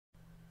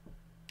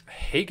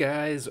Hey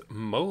guys,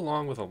 Moe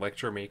Long with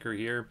Electromaker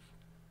here.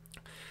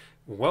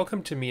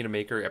 Welcome to Meet a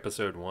Maker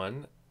episode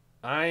 1.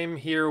 I'm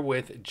here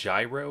with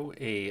Gyro,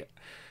 a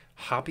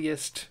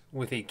hobbyist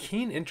with a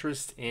keen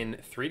interest in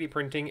 3D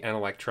printing and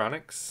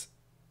electronics.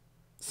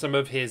 Some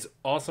of his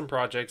awesome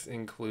projects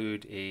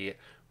include a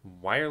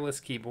wireless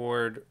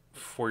keyboard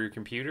for your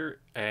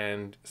computer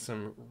and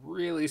some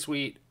really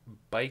sweet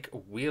bike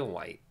wheel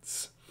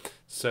lights.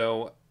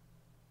 So,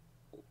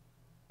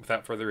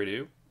 without further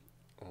ado,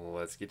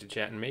 let's get to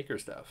chatting maker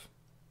stuff.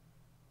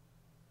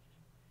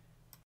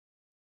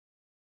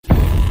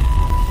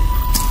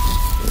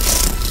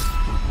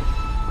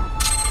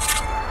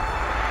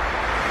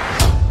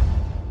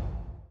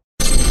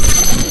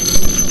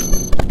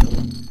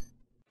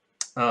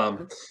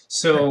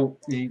 So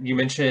you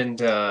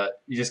mentioned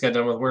you just got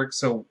done with work.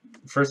 So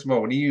first of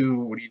all, what do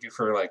you do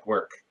for like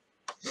work?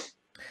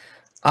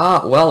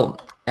 Well,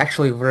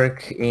 actually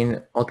work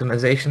in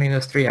automation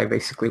industry. I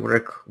basically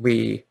work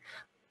the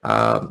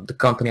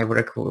company I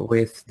work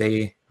with,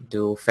 they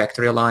do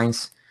factory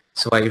lines.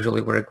 So I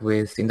usually work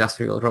with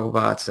industrial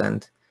robots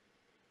and,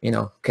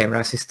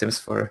 camera systems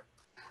for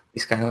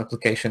these kind of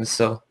applications.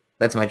 So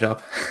that's my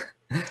job.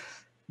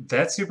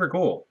 That's super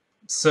cool.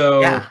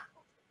 Yeah,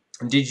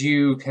 So did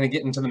you kind of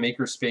get into the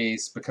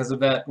makerspace because of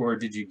that, or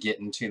did you get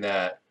into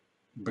that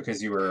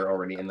because you were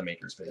already in the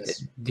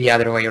makerspace? the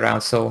other way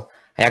around. So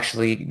I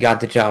actually got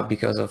the job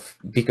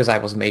because I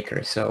was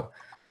maker. So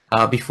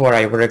before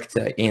I worked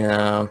in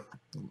a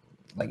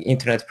like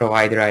internet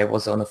provider, I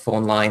was on a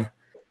phone line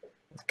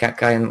kind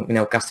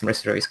customer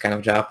service kind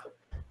of job,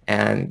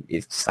 and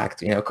it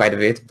sucked quite a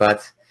bit.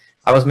 But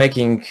I was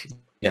making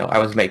I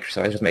was maker,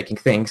 so I was just making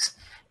things.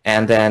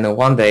 And then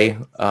one day,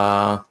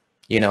 I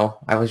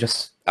was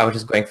just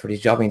going for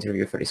this job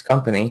interview for this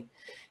company,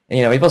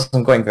 and it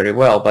wasn't going very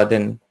well. But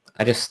then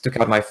I just took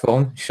out my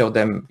phone, showed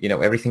them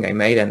everything I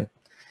made, and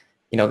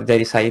they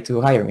decided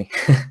to hire me.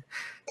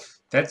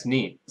 That's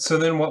neat. So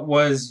then what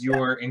was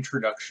your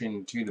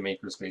introduction to the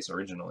makerspace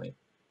originally?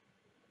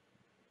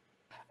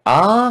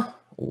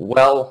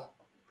 Well,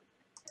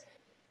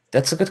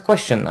 that's a good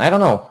question. I don't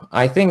know.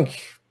 I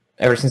think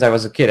ever since I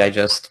was a kid, I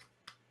just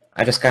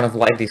kind of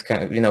like this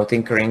kind of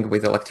tinkering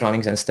with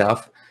electronics and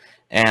stuff,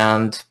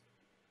 and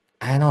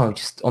I don't know,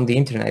 just on the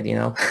internet,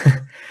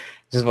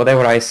 just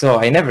whatever I saw.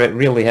 I never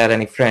really had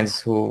any friends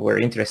who were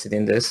interested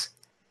in this,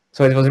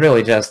 so it was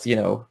really just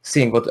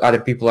seeing what other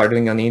people are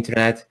doing on the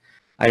internet.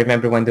 I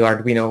remember when the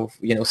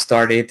Arduino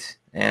started,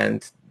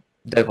 and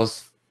that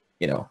was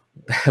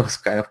that was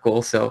kind of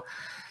cool. So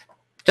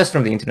just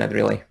from the internet,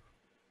 really.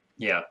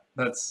 Yeah,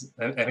 I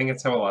think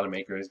that's how a lot of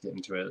makers get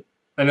into it.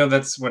 I know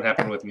that's what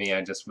happened Yeah, with me.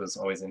 I just was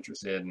always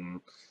interested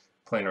in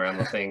playing around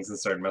with things and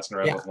started messing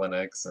around yeah, with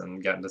Linux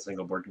and got into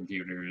single board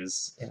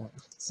computers. yeah.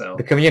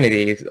 The So,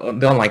 community,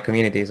 the online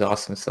community is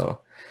awesome. So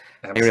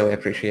I really absolutely.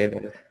 appreciate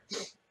it.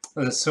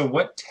 So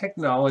what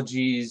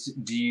technologies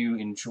do you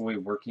enjoy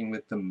working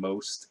with the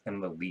most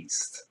and the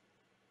least?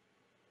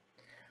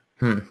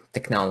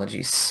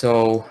 Technology.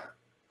 So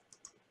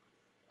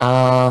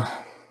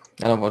I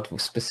don't know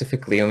what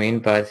specifically you mean,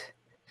 but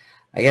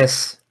I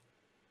guess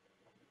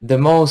the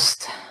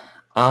most,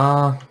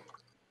 uh,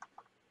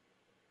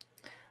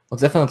 well,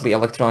 definitely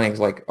electronics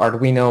like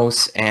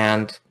Arduinos,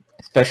 and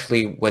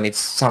especially when it's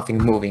something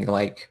moving,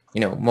 like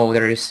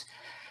motors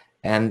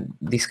and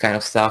this kind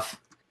of stuff.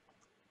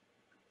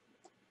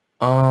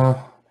 Uh,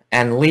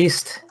 and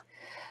least,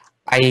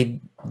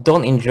 I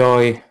don't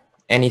enjoy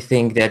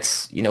anything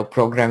that's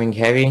programming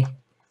heavy.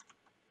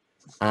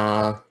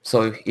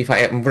 So if I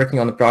am working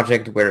on a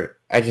project where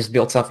I just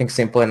build something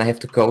simple and I have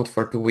to code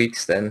for 2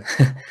 weeks, then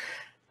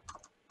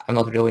I'm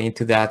not really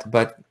into that.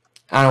 But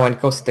I don't know, when it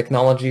comes to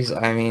technologies,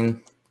 I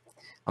mean,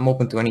 I'm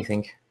open to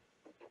anything.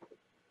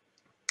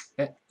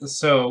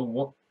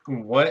 So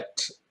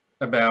what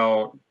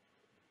about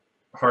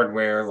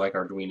hardware like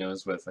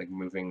Arduinos with like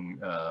moving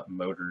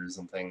motors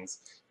and things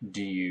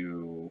do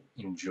you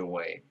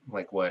enjoy?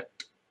 Like what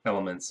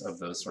elements of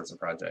those sorts of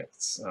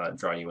projects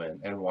draw you in,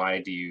 and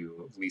why do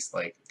you least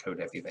like code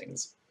heavy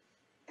things?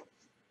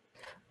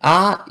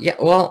 Yeah,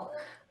 well,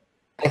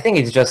 I think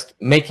it's just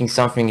making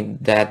something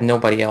that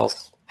nobody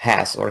else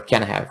has or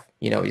can have.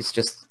 It's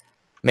just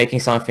making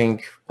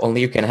something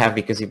only you can have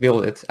because you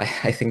build it.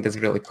 I think that's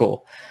really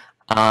cool.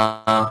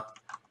 Uh,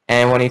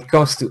 and when it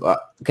comes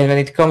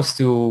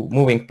to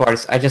moving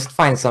parts, I just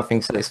find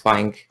something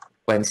satisfying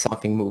when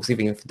something moves,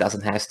 even if it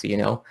doesn't have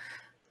to.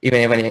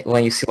 Even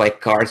when you see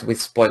like cars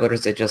with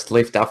spoilers that just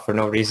lift up for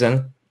no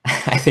reason.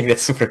 I think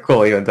that's super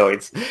cool, even though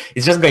it's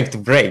just going to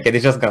break and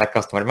it's just gonna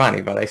cost more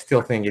money. But I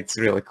still think it's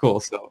really cool.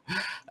 So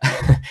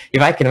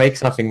if I can make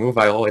something move,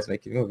 I always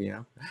make it move.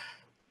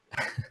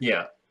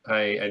 Yeah,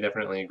 I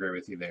definitely agree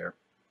with you there.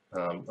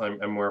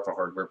 I'm more of a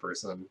hardware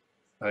person.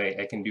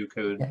 I can do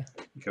Yeah.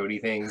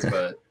 codey things,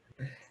 but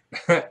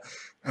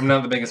I'm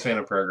not the biggest fan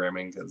of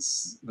programming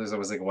because there's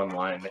always like one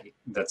line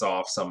that's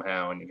off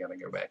somehow, and you got to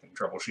go back and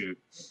troubleshoot.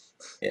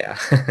 Yeah.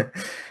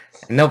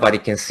 And nobody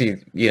can see,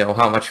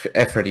 how much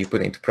effort you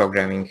put into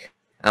programming,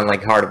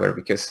 unlike hardware,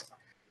 because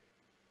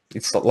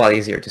it's a lot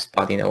easier to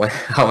spot,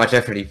 how much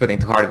effort you put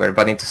into hardware,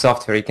 but into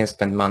software you can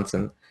spend months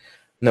and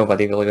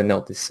nobody will even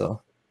notice.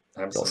 So it's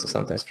also Absolutely.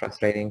 sometimes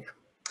frustrating.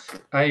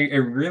 I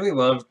really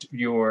loved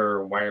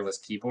your wireless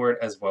keyboard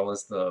as well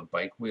as the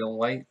bike wheel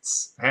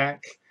lights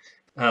hack.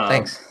 Um,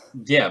 Thanks.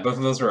 yeah, both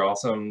of those were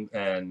awesome,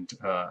 and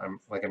I'm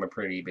a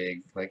pretty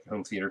big like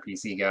home theater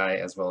PC guy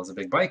as well as a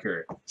big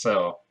biker,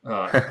 so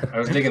I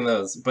was digging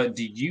those. But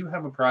do you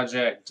have a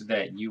project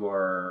that you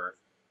are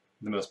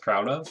the most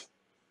proud of?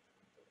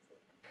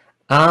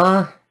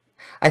 Uh,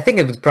 I think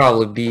it would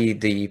probably be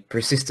the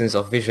Persistence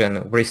of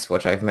Vision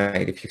wristwatch I've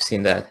made, if you've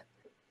seen that.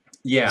 It's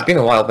Yeah. been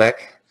a while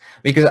back,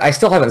 because I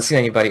still haven't seen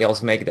anybody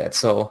else make that,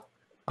 so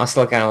I'm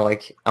still kind of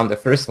like, I'm the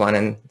first one,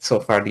 and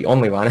so far the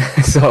only one,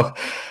 so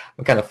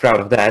I'm kind of proud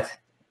of that.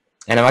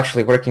 And I'm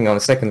actually working on a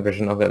second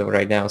version of it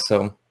right now,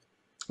 so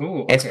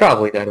Ooh, it's okay.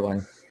 probably that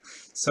one.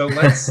 So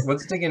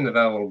let's dig into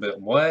that a little bit.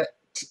 What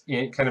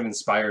kind of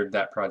inspired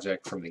that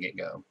project from the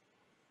get-go?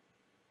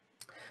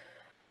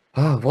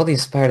 Oh, what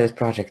inspired that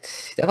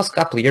project? That was a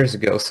couple of years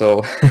ago,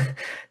 so I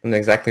don't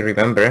exactly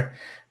remember.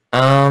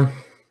 Um,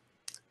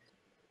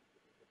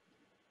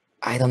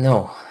 I don't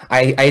know.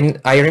 I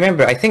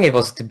remember. I think it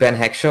was the Ben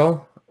Heck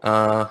show.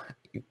 I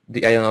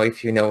don't know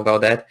if you know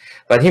about that,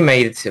 but he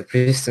made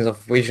Persistence of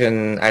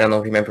Vision. I don't know.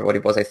 Remember what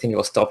it was? I think it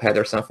was Top Hat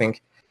or something.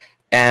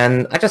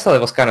 And I just thought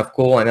it was kind of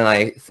cool. And then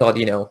I thought,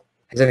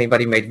 has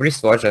anybody made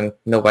wristwatch? And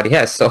nobody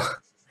has. So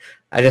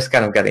I just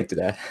kind of got into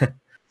that.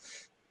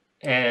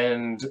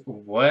 And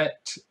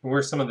what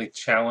were some of the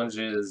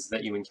challenges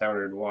that you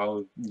encountered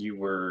while you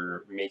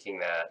were making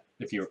that,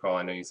 if you recall?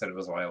 I know you said it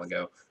was a while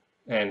ago.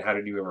 And how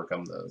did you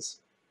overcome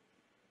those?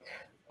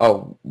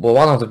 Oh, well,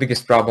 one of the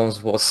biggest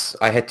problems was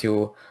I had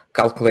to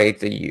calculate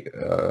the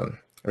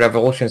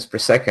revolutions per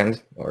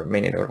second or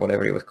minute or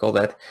whatever you would call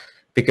that,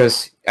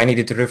 because I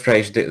needed to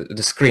refresh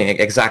the screen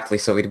exactly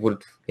so it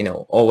would,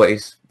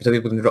 always, so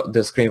it wouldn't,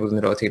 the screen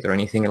wouldn't rotate or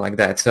anything like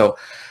that. So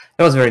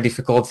that was very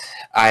difficult.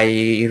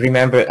 I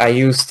remember I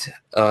used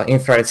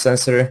infrared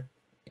sensor,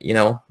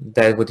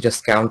 that would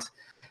just count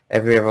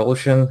every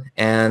revolution.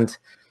 And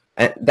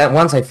that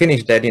once I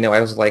finished that, I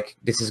was like,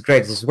 this is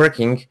great, this is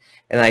working.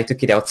 And I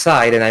took it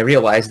outside and I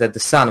realized that the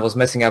sun was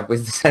messing up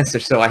with the sensor.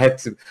 So I had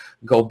to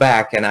go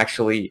back and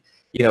actually,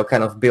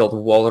 kind of build a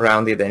wall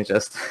around it and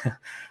just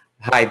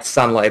hide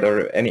sunlight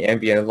or any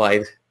ambient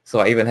light. So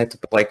I even had to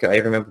put, I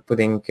remember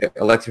putting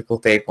electrical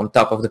tape on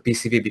top of the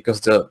PCB because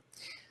the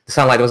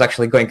sunlight was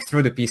actually going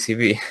through the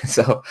PCB.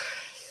 So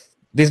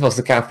this was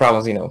the kind of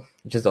problems, you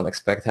just don't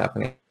expect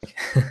happening.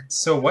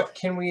 So what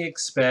can we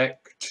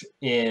expect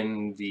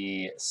in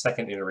the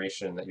second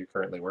iteration that you're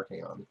currently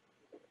working on?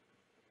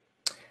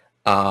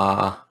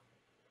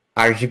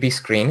 RGB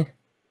screen.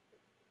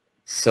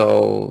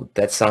 So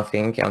that's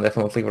something I'm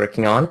definitely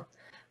working on.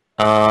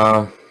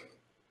 A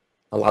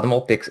lot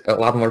more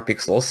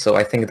pixels. So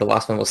I think the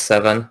last one was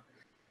 7.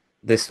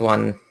 This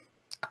one,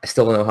 I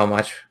still don't know how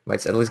much, but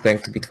it's at least going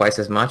to be twice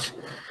as much.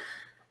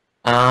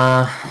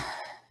 And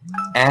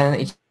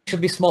it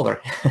should be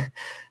smaller.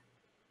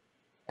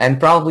 And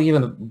probably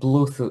even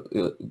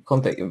Bluetooth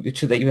contact. It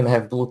should even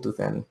have Bluetooth.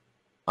 And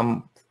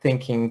I'm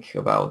thinking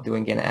about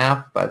doing an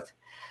app, but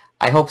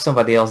I hope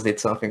somebody else did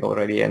something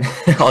already, and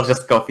I'll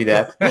just copy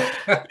that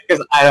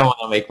because I don't want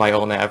to make my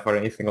own app or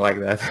anything like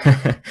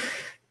that.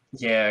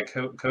 Yeah,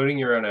 coding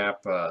your own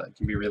app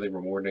can be really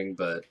rewarding,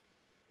 but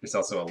there's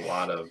also a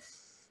lot of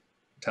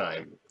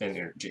time and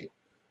energy.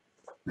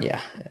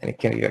 Yeah, and it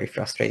can be very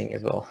frustrating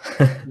as well.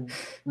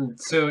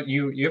 So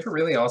you have a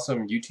really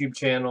awesome YouTube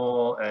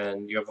channel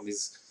and you have all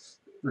these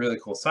really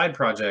cool side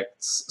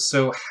projects.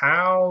 So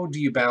how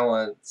do you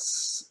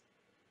balance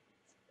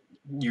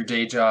your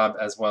day job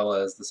as well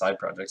as the side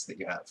projects that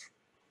you have?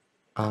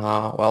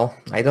 Well,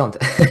 I don't.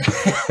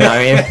 No, I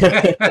mean,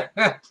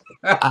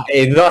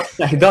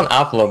 I don't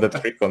upload that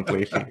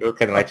frequently if you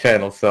look at my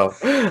channel, so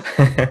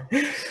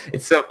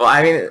it's simple.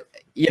 I mean,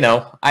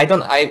 I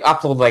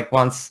upload like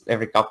once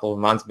every couple of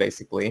months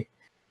basically,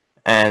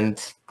 and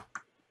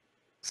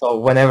so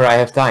whenever I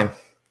have time.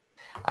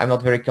 I'm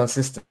not very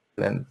consistent,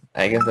 and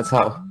I guess that's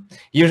how.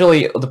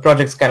 Usually the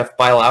projects kind of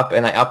pile up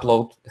and I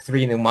upload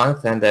 3 in a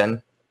month and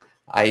then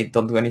I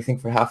don't do anything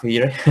for half a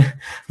year. I'm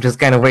just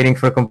kind of waiting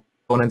for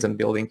components and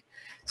building.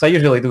 So I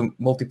usually do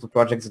multiple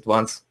projects at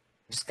once.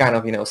 Just kind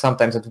of,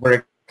 sometimes at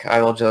work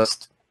I will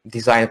just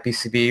design a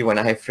PCB when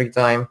I have free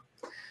time.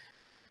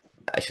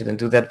 I shouldn't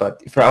do that,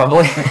 but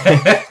probably.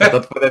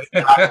 Don't put it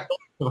in practical,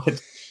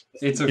 but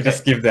It's you okay. just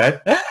skip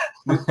that.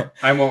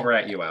 I won't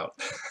rat you out.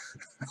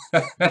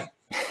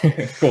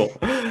 Cool.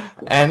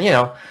 And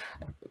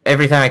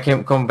every time I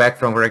come back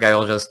from work,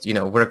 I'll just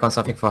work on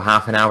something for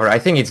half an hour. I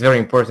think it's very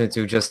important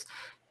to just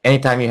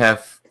anytime you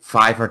have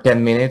 5 or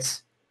 10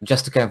 minutes,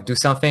 just to kind of do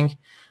something,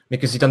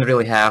 because you don't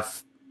really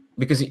have.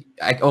 Because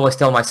I always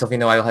tell myself,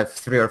 I'll have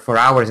 3 or 4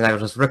 hours and I'll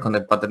just work on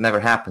it, but that never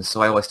happens.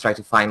 So I always try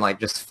to find like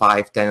just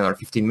 5, 10, or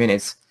 15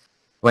 minutes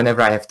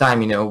whenever I have time,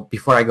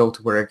 before I go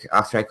to work,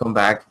 after I come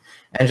back,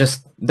 and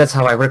just that's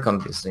how I work on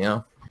this.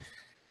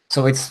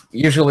 So it's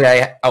usually I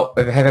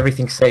have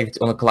everything saved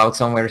on the cloud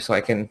somewhere, so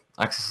I can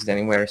access it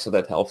anywhere. So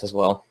that helps as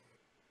well.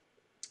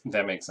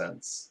 That makes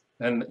sense.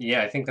 And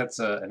yeah, I think it's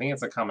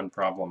a common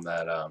problem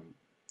that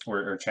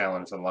or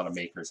challenge that a lot of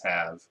makers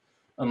have,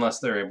 unless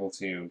they're able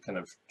to kind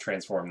of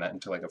transform that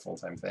into like a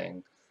full-time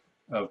thing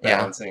of Yeah.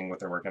 balancing what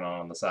they're working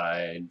on the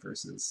side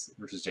versus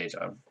day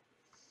job.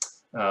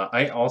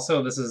 I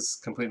also, this is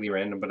completely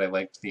random, but I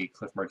liked the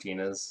Cliff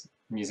Martinez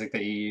music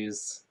that you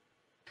used.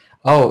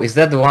 Oh, is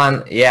that the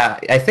one? Yeah,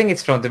 I think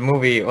it's from the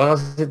movie. What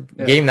was it?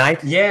 Yeah, Game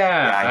Night?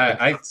 yeah, Yeah, I think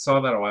I so.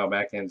 saw that a while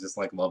back and just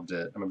like loved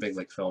it. I'm a big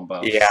like film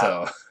buff, Yeah,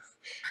 so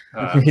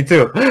uh, me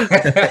too.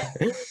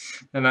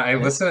 and I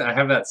listen. I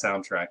have that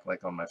soundtrack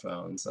like on my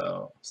phone,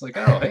 so it's like,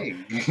 oh, hey,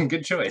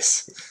 good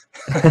choice.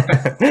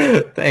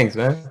 Thanks,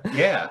 man.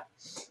 Yeah.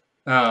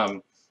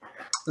 Um,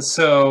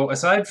 so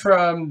aside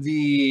from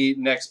the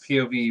next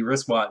POV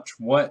wristwatch,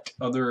 what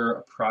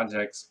other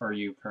projects are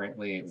you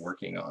currently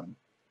working on?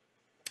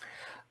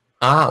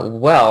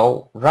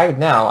 Well, right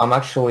now I'm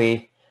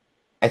actually,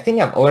 I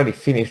think I'm already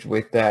finished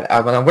with that.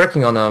 But I'm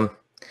working on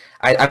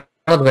I'm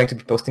not going to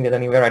be posting it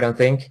anywhere, I don't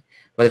think.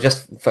 But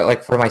just for,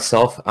 like for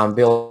myself, I'm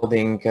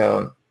building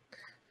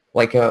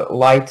like a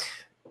light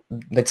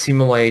that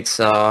simulates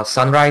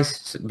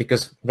sunrise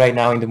because right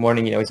now in the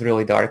morning, it's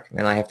really dark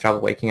and I have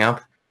trouble waking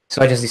up.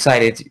 So I just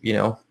decided,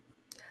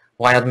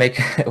 why not make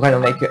why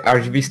not make an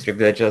RGB strip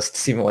that just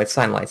simulates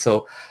sunlight?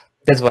 So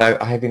that's what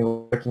I have been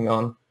working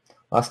on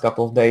last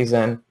couple of days,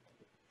 and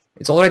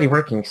it's already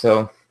working.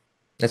 So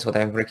that's what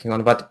I'm working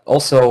on. But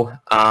also,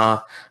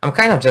 I'm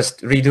kind of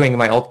just redoing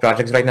my old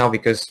projects right now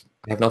because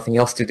I have nothing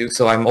else to do.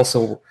 So I'm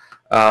also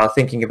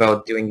thinking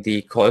about doing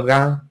the coil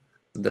gun,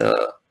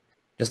 the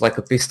just like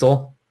a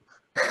pistol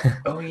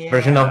Oh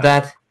version of yeah,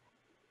 that.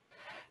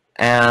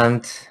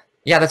 And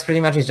yeah, that's pretty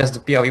much it. Just the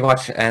POV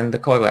watch and the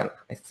coil gun,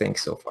 I think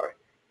so far.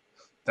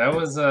 that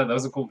was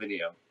a cool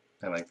video.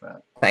 I like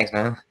that. Thanks,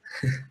 man.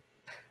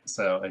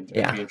 So I'd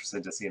Yeah, be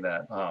interested to see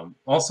that.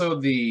 Also,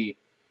 the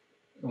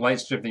light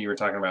strip that you were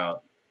talking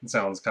about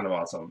sounds kind of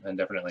awesome and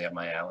definitely up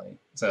my alley.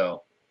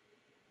 So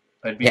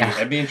yeah,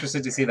 I'd be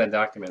interested to see that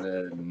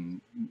documented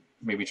and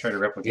maybe try to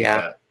replicate yeah.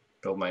 that,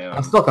 build my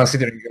I'm own. still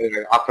considering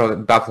whether to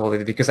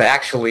upload it because I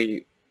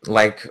actually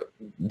like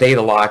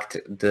data locked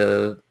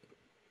the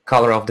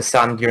color of the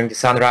sun during the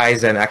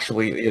sunrise and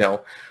actually,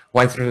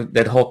 went through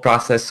that whole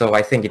process. So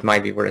I think it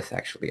might be worth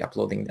actually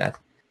uploading that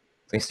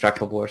to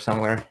Instructable or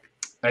somewhere.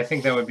 I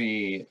think that would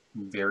be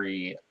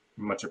very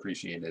much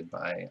appreciated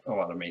by a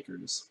lot of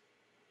makers.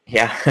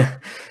 Yeah.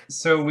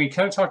 So we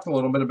kind of talked a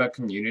little bit about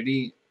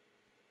community.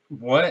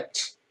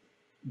 What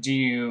do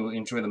you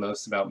enjoy the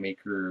most about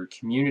maker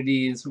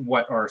communities?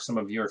 What are some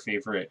of your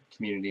favorite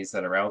communities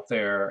that are out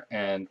there?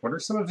 And what are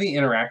some of the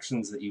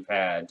interactions that you've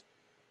had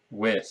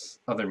with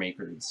other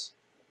makers?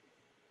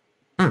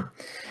 Hmm.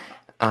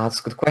 That's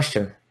a good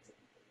question.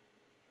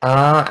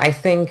 I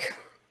think,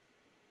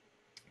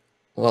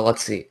 well,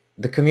 let's see.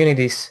 The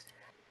communities,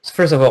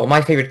 first of all,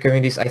 my favorite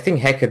communities, I think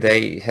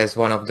Hackaday has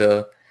one of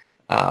the,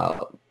 uh,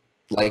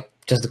 like,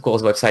 just the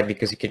coolest website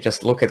because you can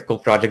just look at cool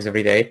projects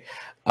every day.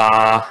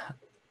 Uh,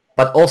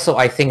 but also,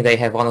 I think they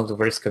have one of the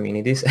worst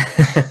communities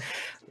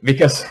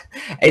because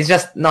it's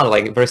just not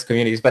like worst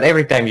communities, but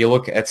every time you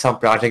look at some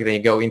project and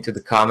you go into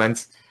the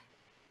comments,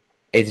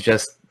 it's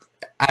just,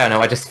 I don't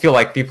know, I just feel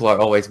like people are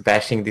always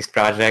bashing these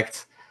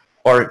projects,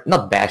 or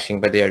not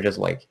bashing, but they are just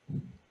like,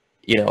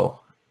 you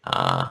know,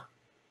 uh,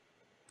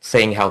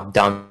 saying how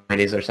dumb it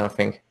is or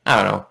something.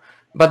 I don't know.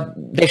 But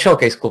they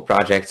showcase cool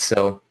projects,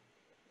 so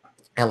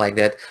I like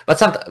that. But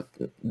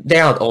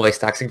they're not always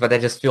toxic, but I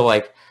just feel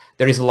like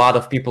there is a lot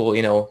of people,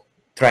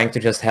 trying to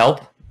just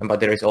help, but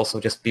there is also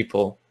just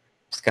people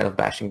just kind of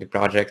bashing the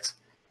projects.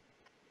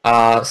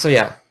 So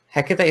yeah,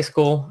 Hackaday is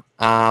cool.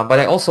 But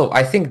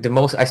I think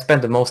I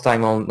spend the most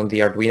time on the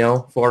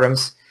Arduino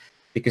forums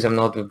because I'm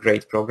not a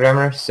great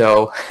programmer.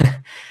 So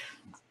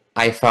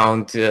I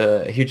found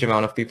a huge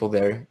amount of people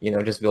there,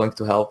 just willing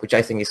to help, which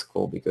I think is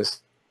cool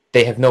because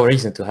they have no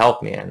reason to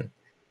help me, and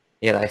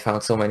yet I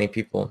found so many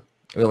people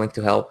willing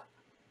to help.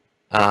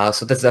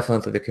 So that's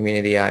definitely the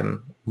community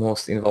I'm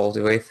most involved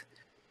with.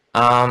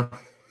 Um,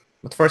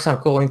 but for some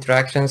cool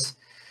interactions,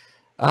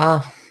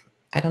 uh,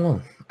 I don't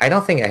know. I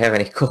don't think I have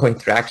any cool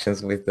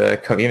interactions with the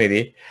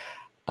community.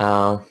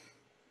 Uh,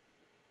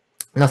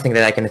 Nothing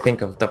that I can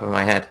think of top of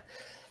my head.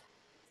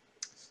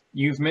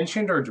 You've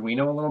mentioned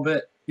Arduino a little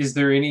bit. Is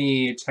there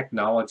any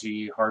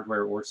technology,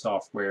 hardware, or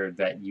software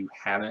that you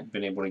haven't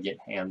been able to get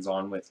hands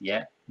on with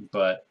yet,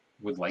 but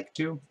would like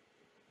to?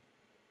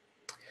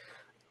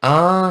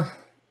 Uh,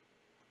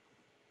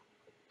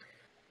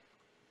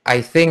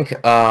 I think,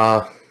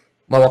 well,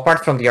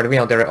 apart from the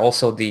Arduino, there are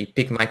also the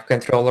PIC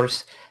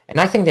microcontrollers, and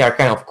I think they are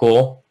kind of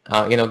cool.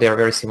 They are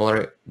very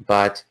similar,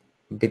 but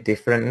a bit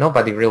different.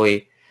 Nobody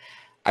really,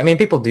 I mean,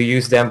 people do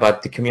use them,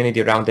 but the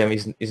community around them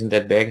isn't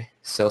that big,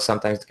 so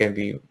sometimes it can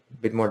be a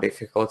bit more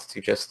difficult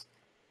to just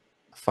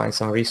find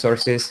some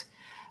resources.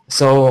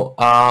 So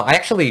I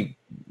actually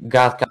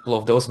got a couple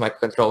of those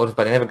microcontrollers,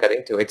 but I never got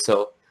into it.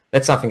 So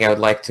that's something I would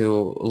like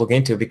to look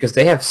into, because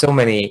they have so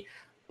many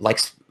like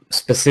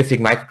specific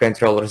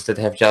microcontrollers that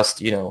have just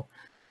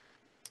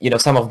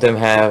some of them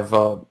have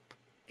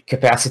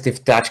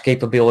capacitive touch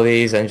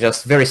capabilities and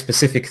just very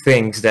specific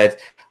things that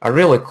are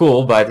really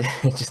cool, but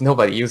just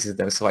nobody uses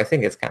them. So I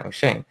think it's kind of a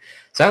shame.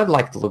 So I would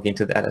like to look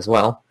into that as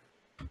well.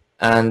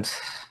 And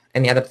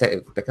any other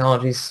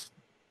technologies,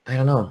 I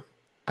don't know.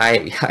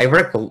 I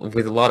work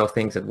with a lot of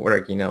things at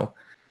work,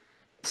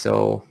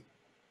 so.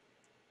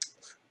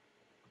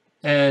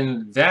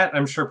 And that,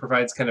 I'm sure,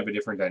 provides kind of a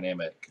different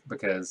dynamic,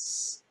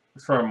 because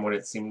from what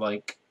it seemed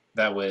like,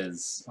 that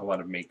was a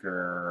lot of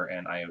Maker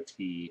and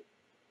IoT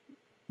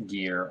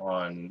gear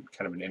on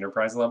kind of an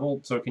enterprise level.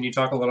 So can you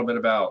talk a little bit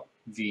about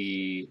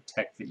the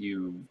tech that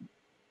you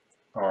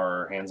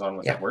are hands-on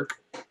with at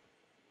work?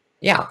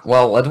 Yeah,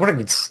 well, at work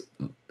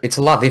it's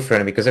a lot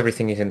different because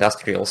everything is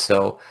industrial.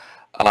 So,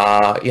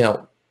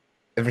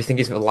 everything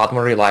is a lot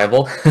more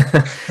reliable,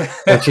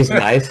 which is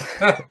nice,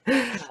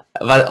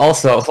 but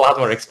also a lot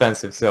more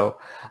expensive. So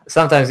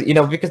sometimes,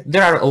 because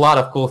there are a lot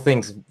of cool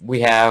things.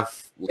 We have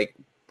like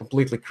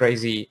completely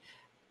crazy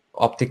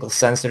optical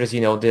sensors,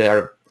 they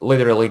are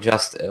literally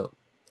just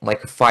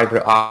like a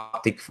fiber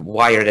optic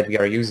wire that we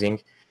are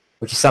using,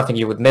 which is something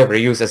you would never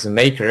use as a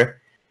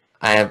maker.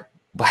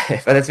 But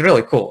it's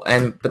really cool.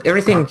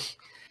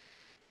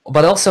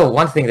 But also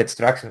one thing that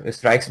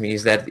strikes me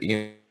is that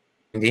in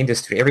the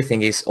industry,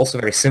 everything is also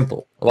very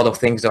simple. A lot of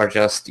things are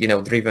just,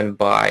 driven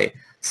by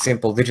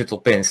simple digital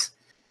pins.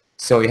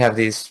 So you have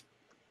these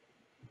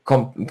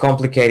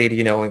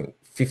complicated,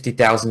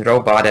 50,000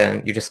 robot,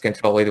 and you just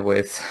control it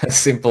with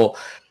simple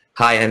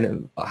high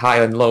and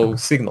low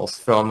signals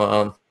from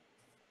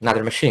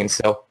another machine.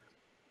 So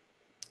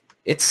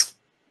it's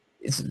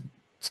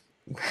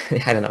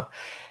I don't know.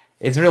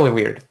 It's really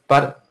weird,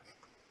 but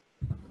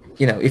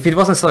if it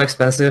wasn't so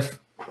expensive,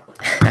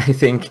 I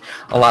think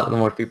a lot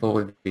more people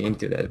would be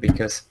into that,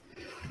 because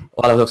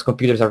a lot of those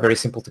computers are very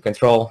simple to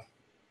control.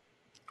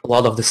 A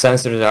lot of the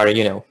sensors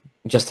are,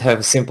 just have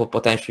a simple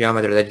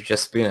potentiometer that you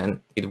just spin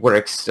and it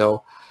works.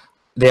 So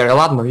they are a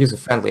lot more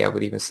user-friendly, I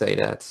would even say,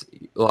 that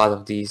a lot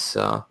of these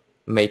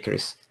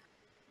makers.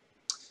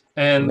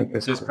 And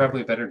there's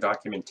probably better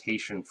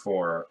documentation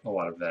for a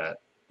lot of that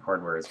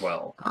hardware as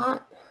well.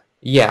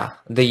 Yeah,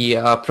 the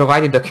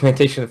provided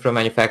documentation from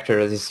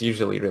manufacturers is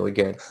usually really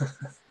good.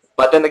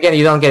 But then again,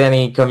 you don't get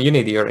any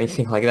community or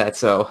anything like that,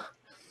 so...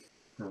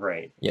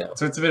 Right. Yeah.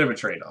 So it's a bit of a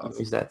trade-off.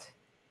 Is that?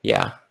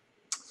 Yeah.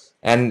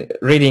 And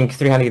reading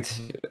 300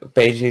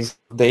 pages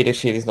data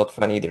sheet is not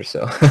fun either,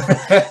 so...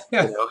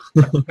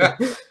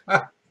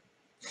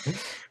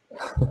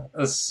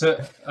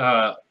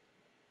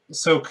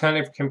 So kind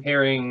of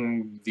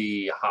comparing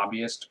the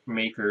hobbyist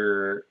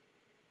maker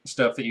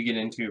stuff that you get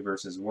into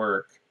versus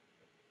work,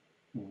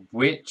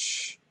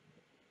 which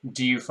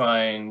do you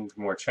find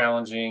more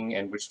challenging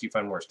and which do you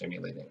find more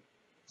stimulating?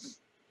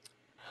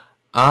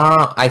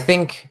 I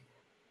think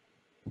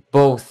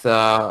both.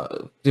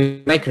 The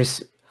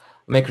makers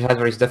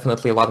hardware is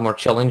definitely a lot more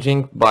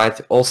challenging,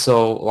 but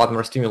also a lot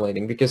more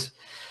stimulating, because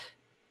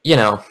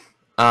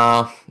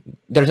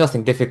there's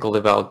nothing difficult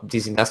about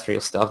these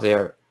industrial stuff.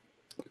 They're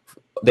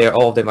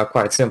all of them are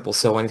quite simple.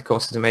 So when it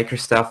comes to the maker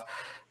stuff,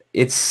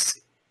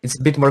 it's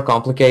a bit more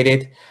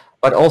complicated.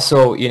 But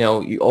also,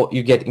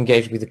 you get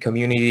engaged with the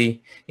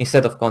community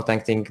instead of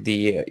contacting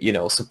the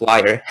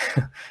supplier,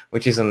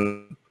 which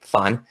isn't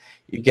fun.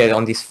 You get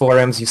on these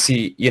forums. You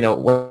see,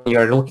 when you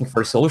are looking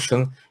for a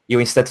solution, you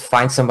instead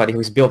find somebody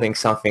who's building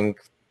something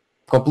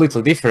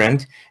completely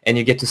different, and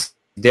you get to see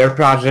their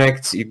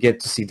projects, you get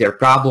to see their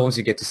problems,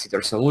 you get to see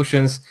their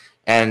solutions,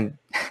 and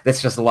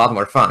that's just a lot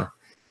more fun.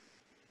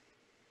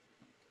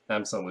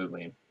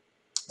 Absolutely.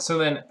 So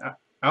then,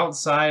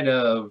 outside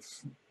of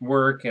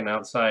work and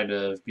outside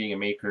of being a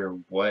maker,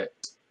 what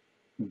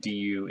do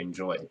you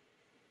enjoy?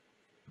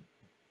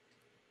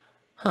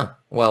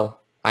 Well,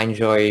 I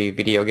enjoy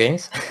video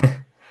games.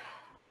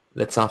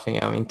 That's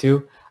something I'm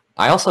into.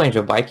 I also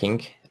enjoy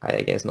biking,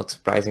 I guess not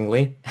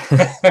surprisingly.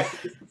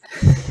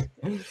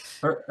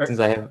 Since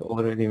I have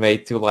already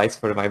made 2 lights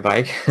for my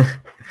bike.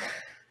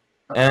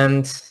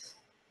 And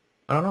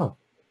I don't know.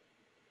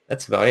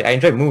 That's about it. I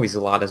enjoy movies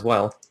a lot as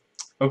well.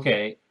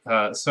 Okay,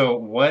 so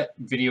what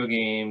video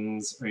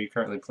games are you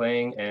currently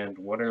playing, and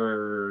what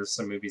are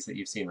some movies that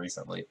you've seen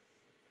recently?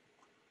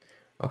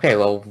 Okay,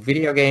 well,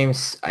 video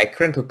games, I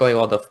currently play a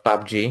lot of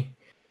PUBG,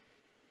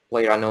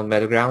 PlayerUnknown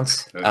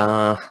Battlegrounds.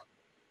 Okay.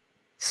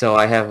 So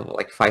I have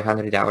like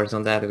 500 hours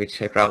on that,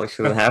 which I probably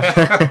shouldn't have.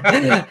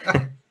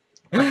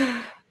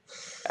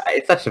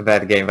 It's such a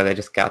bad game, but I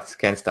just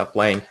can't stop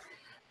playing.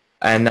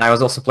 And I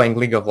was also playing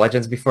League of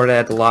Legends before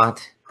that a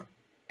lot.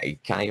 I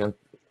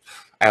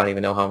don't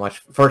even know how much.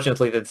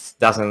 Fortunately, that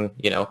doesn't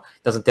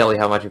tell you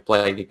how much you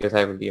play, because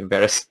I would be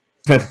embarrassed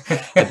to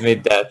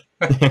admit that.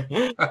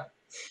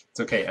 It's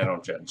okay, I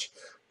don't judge.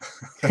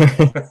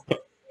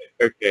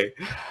 Okay.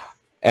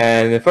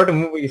 And for the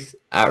movies,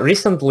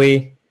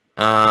 recently,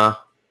 well,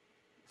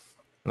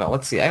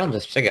 let's see. I'll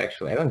just check,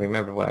 actually. I don't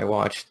remember what I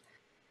watched.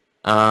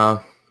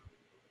 I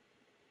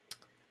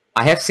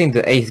have seen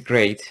The 8th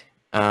Grade.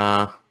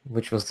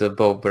 which was the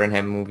Bo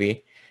Burnham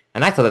movie,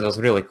 and I thought that was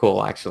really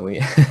cool,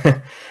 actually.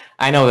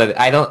 I know that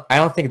I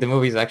don't think the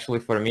movie is actually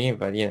for me,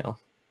 but you know,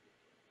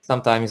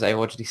 sometimes I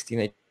watch these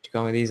teenage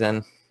comedies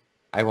and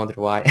I wonder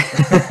why.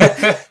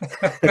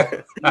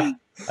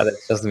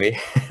 That's just me.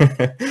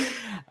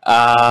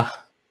 uh,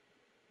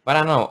 but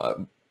I don't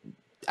know.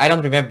 I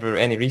don't remember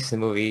any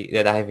recent movie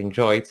that I have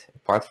enjoyed.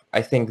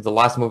 I think the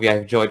last movie I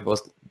enjoyed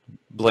was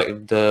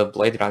the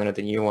Blade Runner,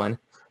 the new one.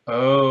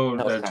 Oh,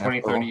 That was kind of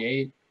cool.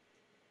 2038.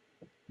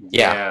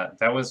 Yeah, Yeah,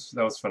 that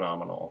was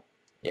phenomenal.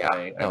 yeah,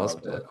 I that was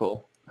loved really it.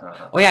 cool.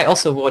 Oh yeah, I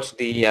also watched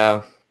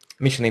the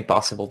Mission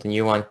Impossible, the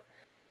new one.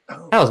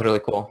 Oh, That was really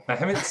cool. I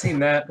haven't seen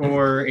that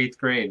or Eighth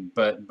Grade,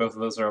 but both of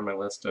those are on my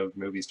list of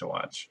movies to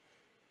watch.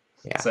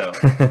 Yeah. So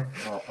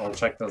I'll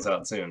check those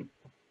out soon.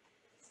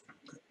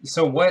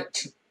 So,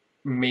 what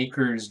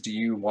makers do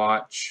you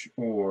watch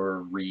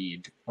or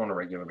read on a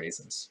regular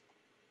basis?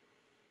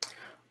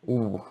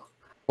 Ooh.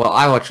 Well,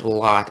 I watch a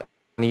lot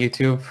on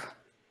YouTube.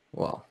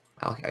 Well,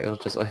 I'll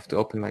just have to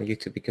open my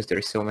YouTube because there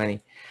is so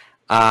many.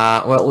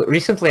 Well,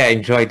 recently I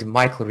enjoyed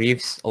Michael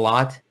Reeves a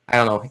lot. I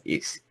don't know.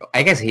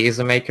 I guess he is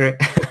a maker.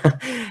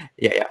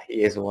 Yeah,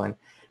 he is one.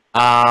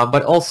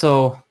 But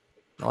also,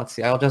 let's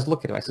see. I'll just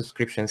look at my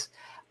subscriptions.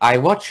 I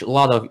watch a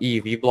lot of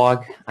EV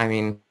blog. I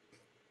mean,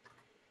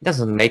 he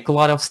doesn't make a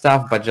lot of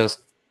stuff, but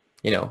just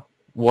you know,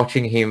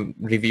 watching him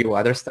review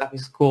other stuff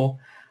is cool.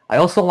 I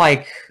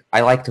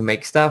like to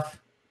make stuff.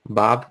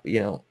 Bob,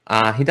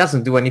 he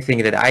doesn't do anything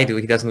that I do.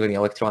 He doesn't do any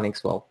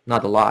electronics. Well,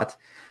 not a lot,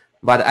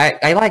 but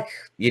I like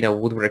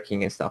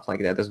woodworking and stuff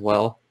like that as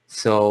well.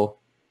 So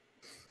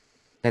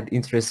that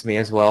interests me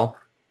as well.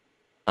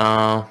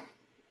 Uh,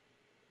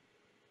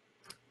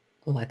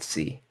 let's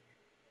see.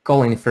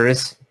 Colin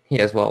Firth, he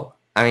as well.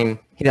 I mean,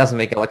 he doesn't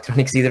make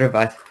electronics either,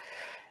 but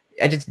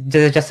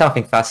there's just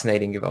something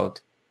fascinating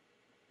about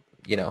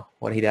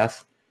what he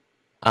does.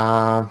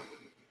 Um,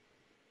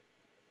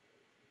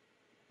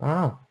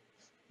 wow,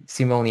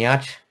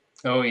 Simoniach.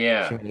 Oh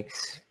She yeah,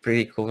 makes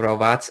pretty cool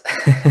robots,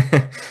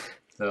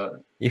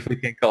 the if we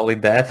can call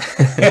it that.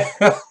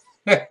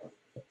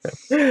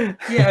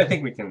 yeah, I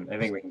think we can. I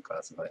think we can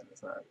classify it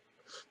as that.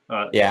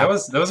 Yeah. That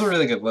was a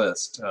really good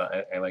list.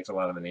 I liked a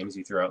lot of the names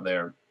you threw out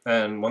there.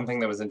 And one thing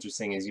that was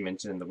interesting is you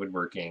mentioned the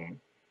woodworking,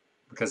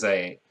 because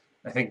I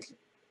think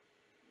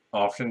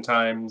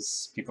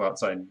oftentimes people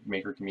outside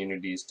maker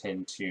communities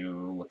tend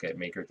to look at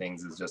maker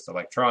things as just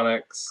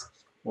electronics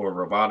or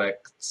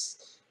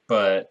robotics,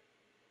 but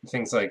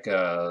things like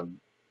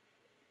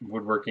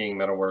woodworking,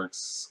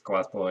 metalworks,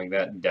 glass blowing,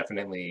 that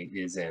definitely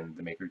is in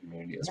the maker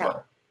community as Yeah,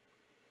 well.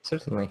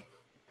 certainly.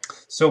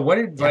 So, what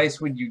Yeah.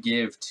 advice would you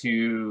give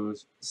to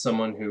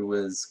someone who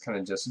was kind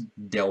of just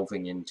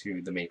delving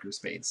into the maker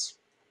space?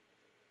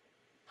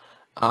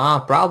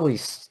 Probably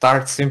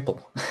start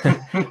simple.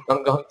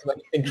 Don't go into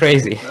anything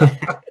crazy.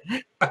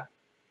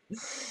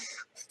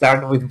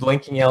 Start with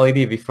blinking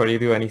LED before you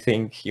do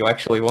anything you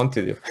actually want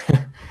to do.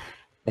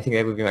 I think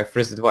that would be my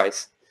first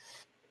advice,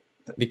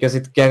 because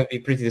it can be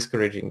pretty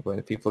discouraging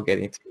when people get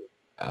into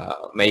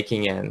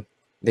making and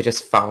they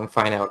just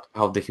find out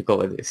how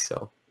difficult it is.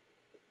 So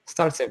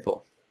start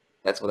simple.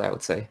 That's what I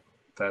would say.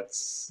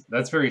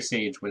 That's very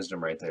sage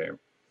wisdom right there.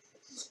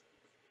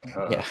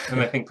 Yeah.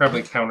 And I think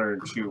probably counter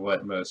to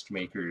what most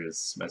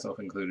makers, myself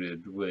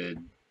included,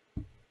 would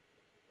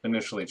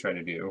initially try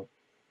to do.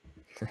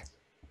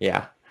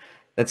 Yeah.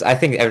 I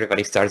think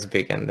everybody starts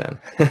big and then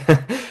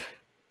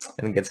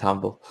and gets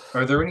humble.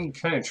 Are there any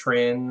kind of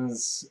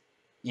trends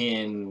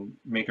in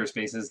maker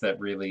spaces that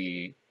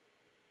really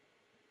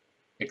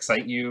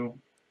excite you?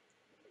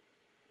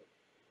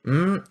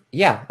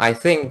 Yeah, I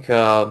think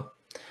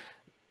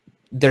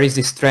there is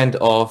this trend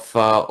of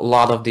a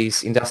lot of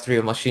these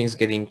industrial machines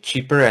getting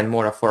cheaper and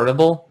more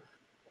affordable.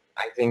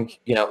 I think,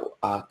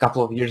 a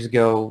couple of years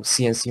ago,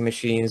 CNC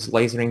machines,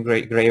 laser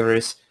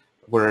engravers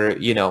were,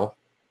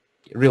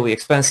 really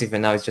expensive,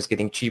 and now it's just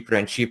getting cheaper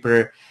and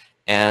cheaper.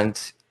 And,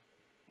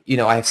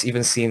 I've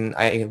even seen,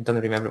 I don't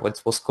remember what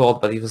it was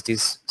called, but it was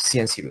this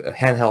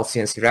handheld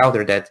CNC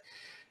router that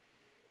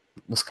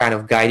was kind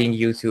of guiding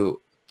you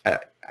to, I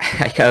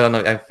don't know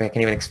if I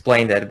can even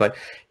explain that, but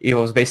it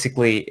was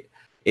basically,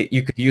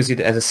 you could use it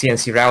as a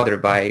CNC router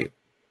by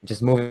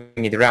just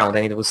moving it around,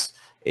 and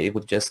it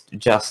would just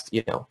adjust,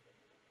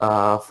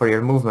 for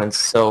your movements.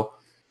 So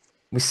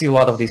we see a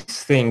lot of these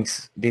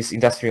things, these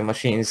industrial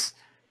machines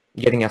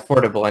getting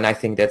affordable, and I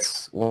think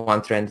that's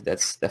one trend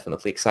that's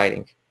definitely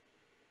exciting.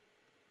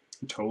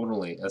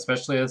 Totally,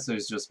 especially as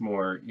there's just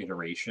more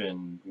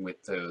iteration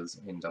with those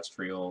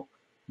industrial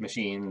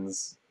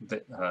machines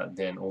that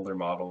then older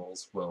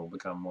models will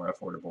become more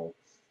affordable.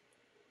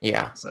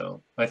 Yeah,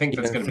 So I think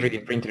that's even going to 3D be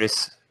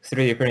printers.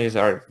 3D printers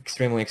are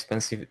extremely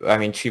expensive. I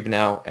mean, cheap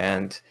now,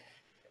 and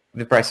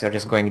the prices are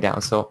just going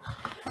down. So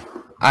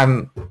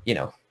I'm,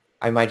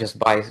 I might just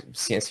buy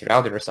CNC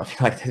router or something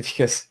like that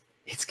because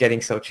it's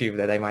getting so cheap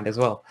that I might as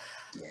well.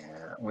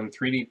 yeah. When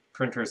 3D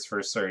printers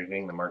first started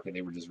hitting the market,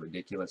 they were just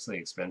ridiculously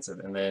expensive.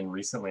 And then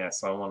recently, I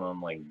saw one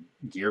on like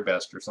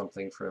GearBest or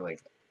something for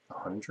like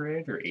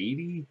 100 or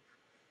 80.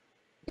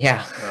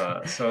 Yeah.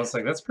 So I was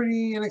like, that's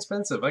pretty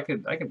inexpensive. I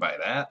could buy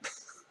that.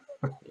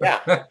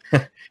 Yeah.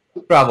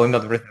 Probably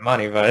not worth the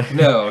money, but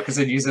No, because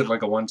I'd use it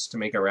like a once to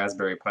make a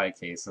Raspberry Pi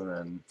case and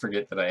then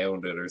forget that I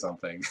owned it or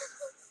something.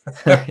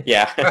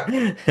 yeah.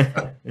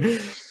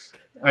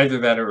 Either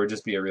that or it would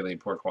just be a really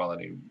poor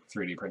quality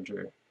 3D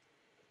printer.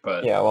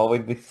 But Yeah, well,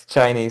 with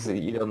Chinese,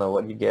 you don't know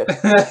what you get.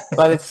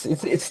 But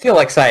it's still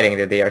exciting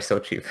that they are so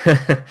cheap.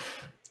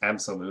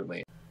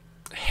 absolutely.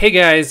 Hey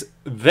guys,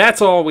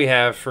 that's all we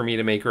have for Me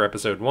to Maker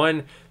episode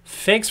 1.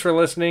 Thanks for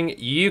listening.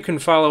 You can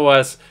follow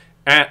us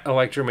at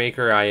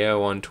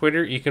Electromaker.io on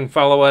Twitter. You can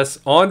follow us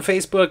on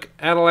Facebook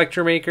at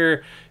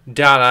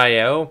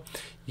Electromaker.io.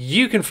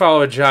 You can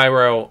follow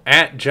Gyro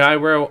at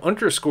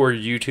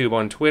Gyro_YouTube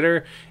on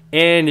Twitter.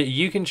 And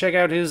you can check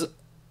out his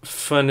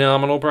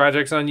phenomenal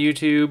projects on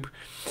YouTube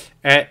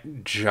at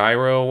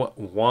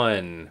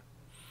Gyro1.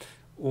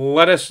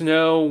 Let us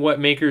know what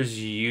makers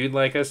you'd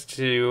like us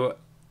to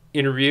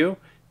interview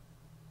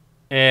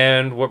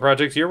and what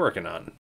projects you're working on.